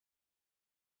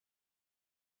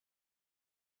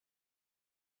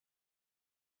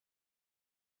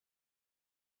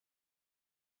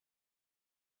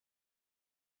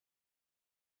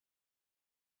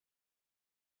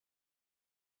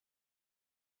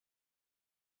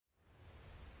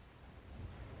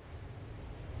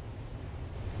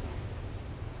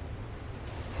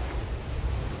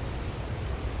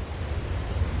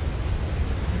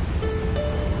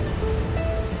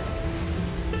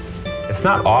It's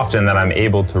not often that I'm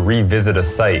able to revisit a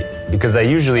site because I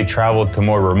usually travel to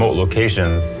more remote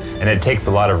locations and it takes a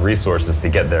lot of resources to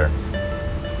get there.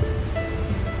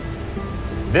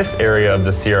 This area of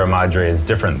the Sierra Madre is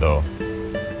different though.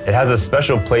 It has a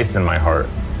special place in my heart.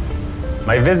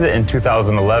 My visit in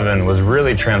 2011 was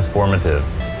really transformative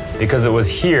because it was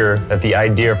here that the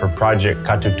idea for Project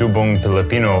Katutubong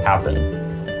Pilipino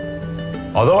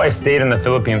happened. Although I stayed in the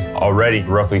Philippines already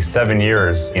roughly 7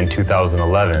 years in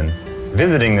 2011,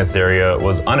 visiting this area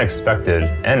was unexpected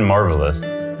and marvelous.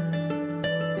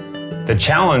 The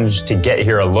challenge to get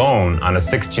here alone on a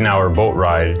 16-hour boat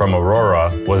ride from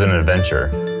Aurora was an adventure.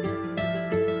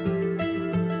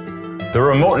 The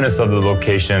remoteness of the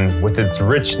location, with its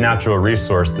rich natural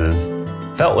resources,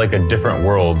 felt like a different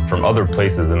world from other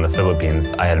places in the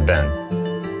Philippines I had been.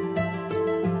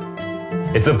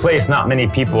 It's a place not many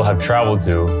people have traveled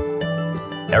to.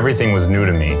 Everything was new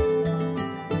to me.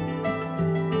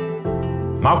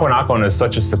 Maconacon is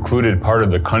such a secluded part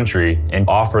of the country and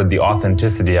offered the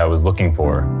authenticity I was looking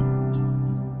for.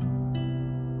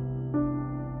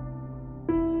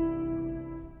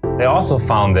 I also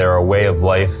found there a way of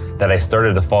life that I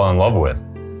started to fall in love with.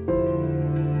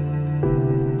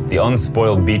 The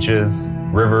unspoiled beaches,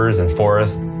 rivers, and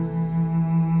forests,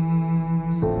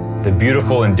 the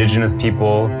beautiful indigenous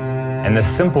people, and the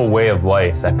simple way of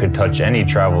life that could touch any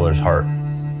traveler's heart.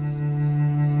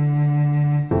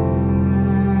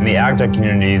 The Agta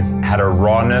communities had a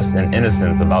rawness and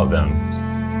innocence about them.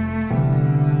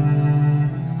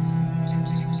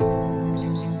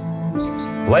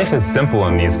 Life is simple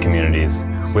in these communities,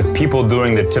 with people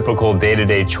doing the typical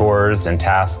day-to-day chores and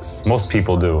tasks most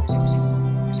people do.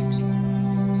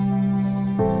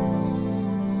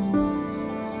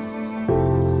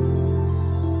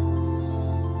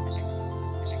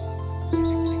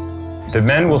 The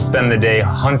men will spend the day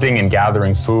hunting and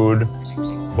gathering food,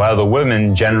 while the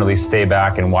women generally stay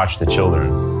back and watch the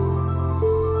children.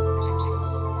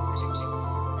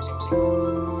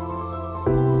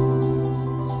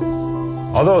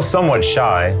 Although somewhat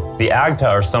shy, the Agta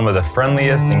are some of the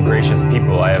friendliest and gracious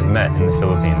people I have met in the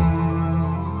Philippines.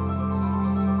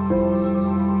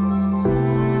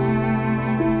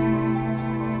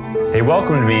 They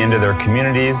welcomed me into their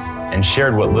communities and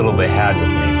shared what little they had with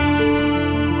me.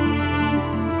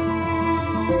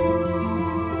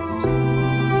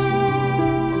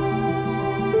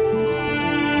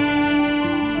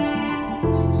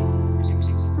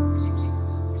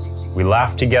 We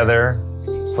laughed together,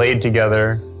 played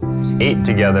together, ate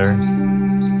together,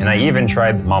 and I even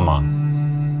tried mama.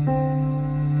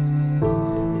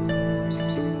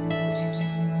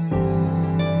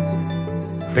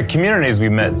 The communities we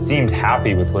met seemed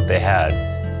happy with what they had,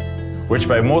 which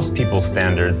by most people's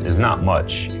standards is not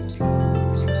much.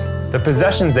 The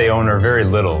possessions they own are very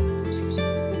little.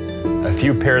 A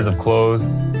few pairs of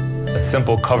clothes, a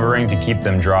simple covering to keep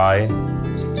them dry,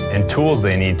 and tools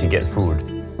they need to get food.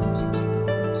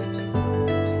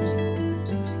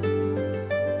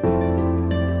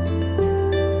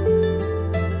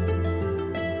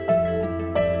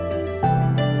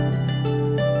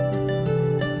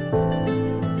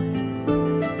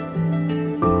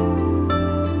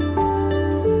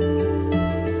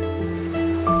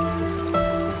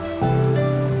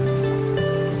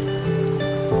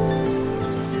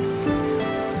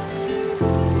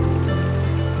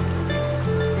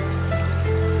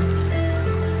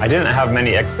 I didn't have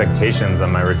many expectations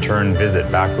on my return visit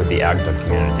back with the Agta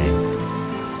community.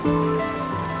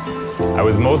 I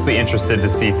was mostly interested to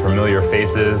see familiar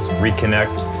faces,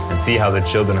 reconnect, and see how the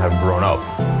children have grown up.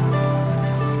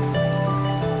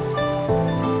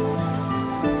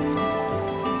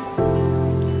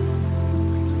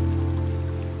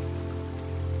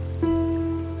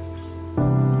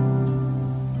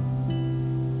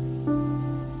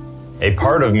 A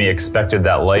part of me expected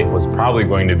that life was probably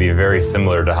going to be very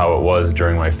similar to how it was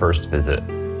during my first visit.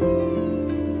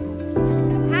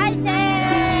 Hi, sir!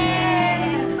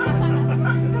 Hello,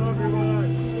 everyone.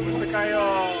 Kumusta kayo?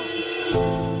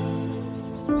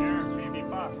 There, baby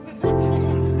pa.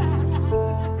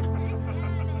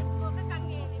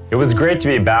 It was great to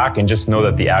be back and just know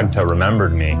that the Agta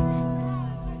remembered me.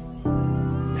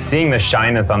 Seeing the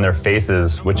shyness on their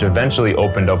faces, which eventually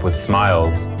opened up with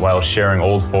smiles while sharing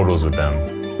old photos with them.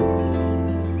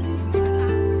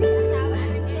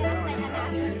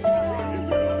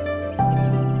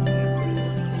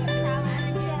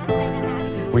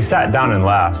 We sat down and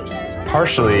laughed,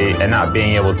 partially at not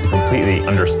being able to completely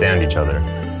understand each other.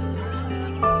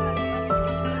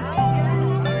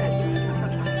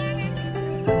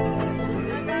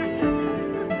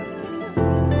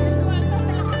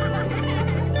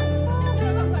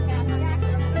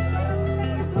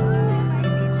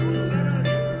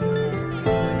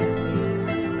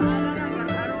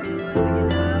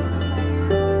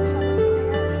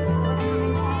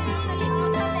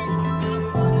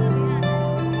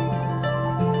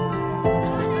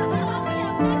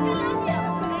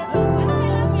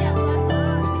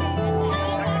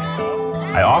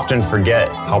 I often forget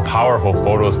how powerful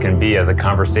photos can be as a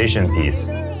conversation piece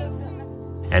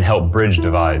and help bridge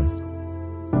divides.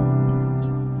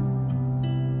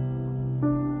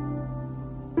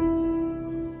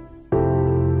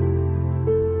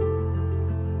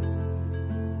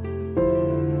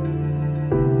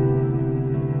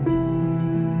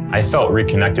 I felt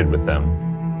reconnected with them.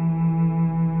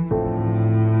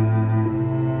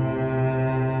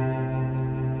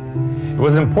 It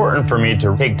was important for me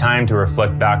to take time to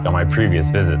reflect back on my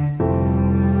previous visits.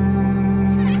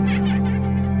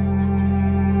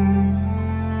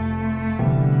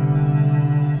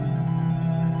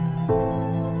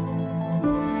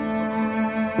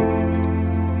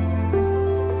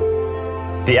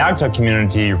 The Agta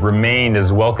community remained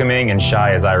as welcoming and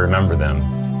shy as I remember them.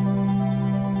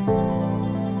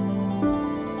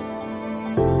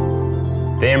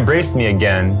 They embraced me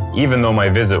again, even though my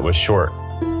visit was short.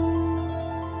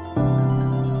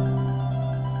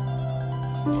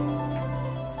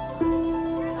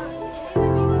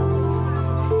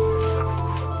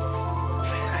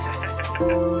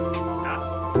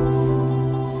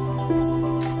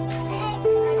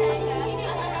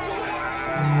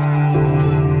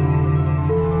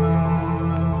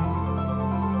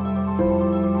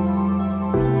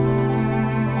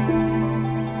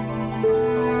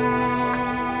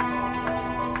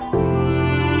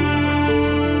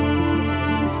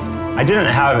 I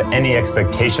didn't have any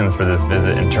expectations for this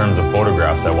visit in terms of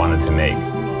photographs I wanted to make.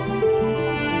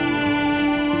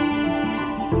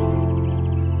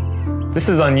 This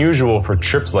is unusual for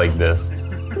trips like this,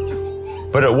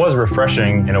 but it was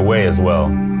refreshing in a way as well.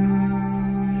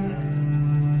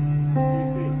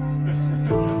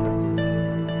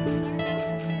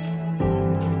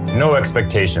 No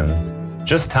expectations,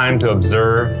 just time to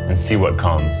observe and see what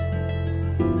comes.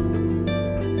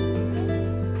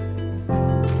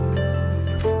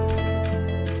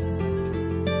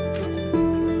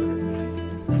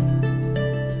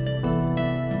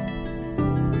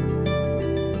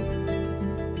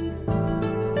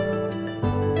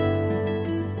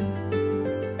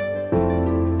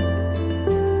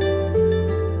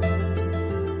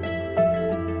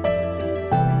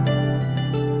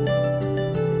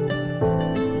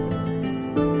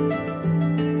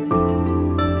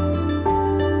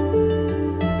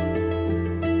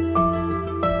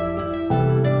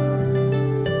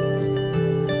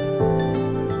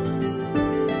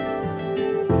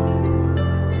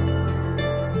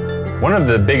 One of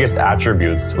the biggest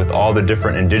attributes with all the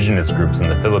different indigenous groups in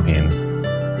the Philippines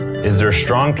is their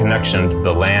strong connection to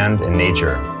the land and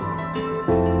nature.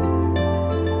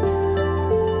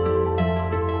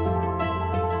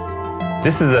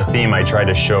 This is a theme I try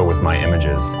to show with my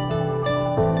images.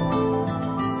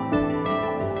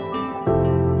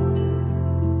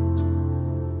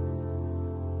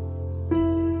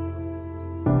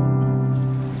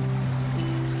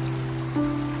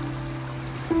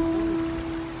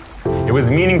 It was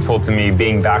meaningful to me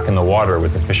being back in the water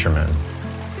with the fishermen.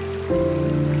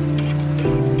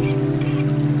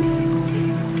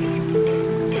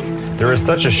 There is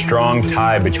such a strong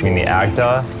tie between the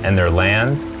Agta and their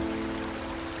land,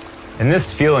 and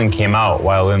this feeling came out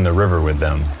while in the river with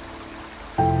them.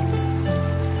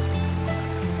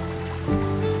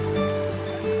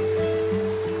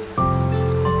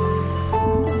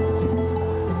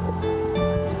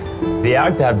 The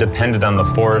Agta have depended on the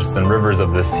forests and rivers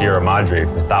of the Sierra Madre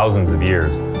for thousands of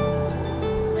years.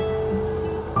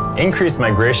 Increased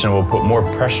migration will put more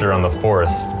pressure on the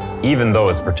forest, even though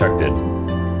it's protected.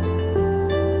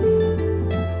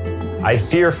 I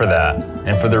fear for that,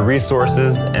 and for the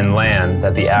resources and land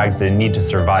that the Agta need to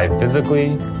survive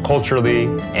physically, culturally,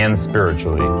 and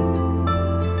spiritually.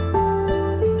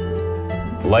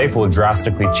 Life will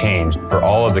drastically change for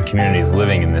all of the communities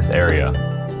living in this area.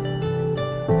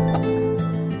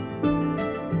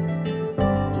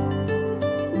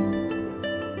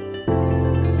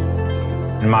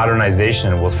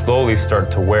 Modernization will slowly start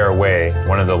to wear away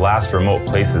one of the last remote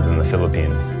places in the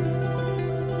Philippines.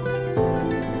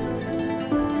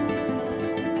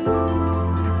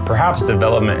 Perhaps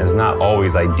development is not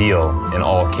always ideal in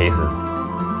all cases.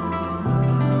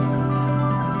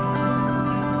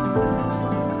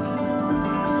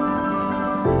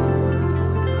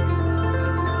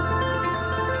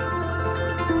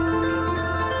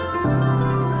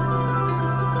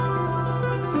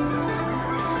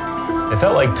 It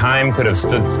felt like time could have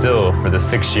stood still for the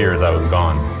 6 years I was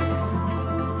gone.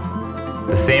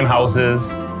 The same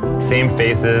houses, same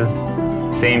faces,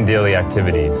 same daily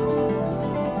activities.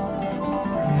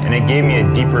 And it gave me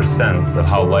a deeper sense of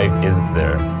how life is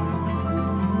there.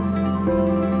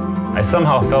 I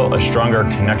somehow felt a stronger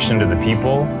connection to the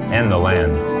people and the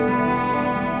land.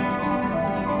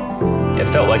 It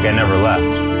felt like I never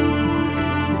left.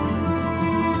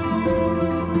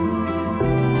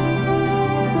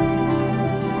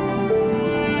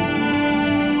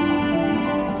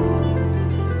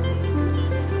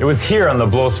 It was here on the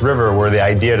Blos River where the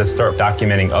idea to start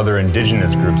documenting other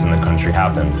indigenous groups in the country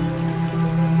happened.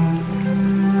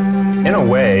 In a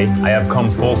way, I have come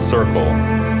full circle,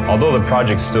 although the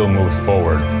project still moves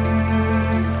forward.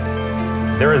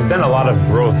 There has been a lot of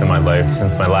growth in my life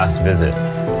since my last visit,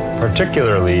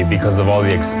 particularly because of all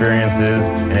the experiences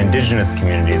and indigenous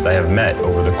communities I have met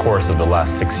over the course of the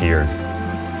last 6 years.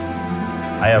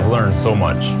 I have learned so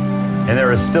much, and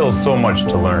there is still so much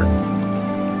to learn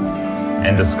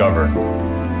and discover.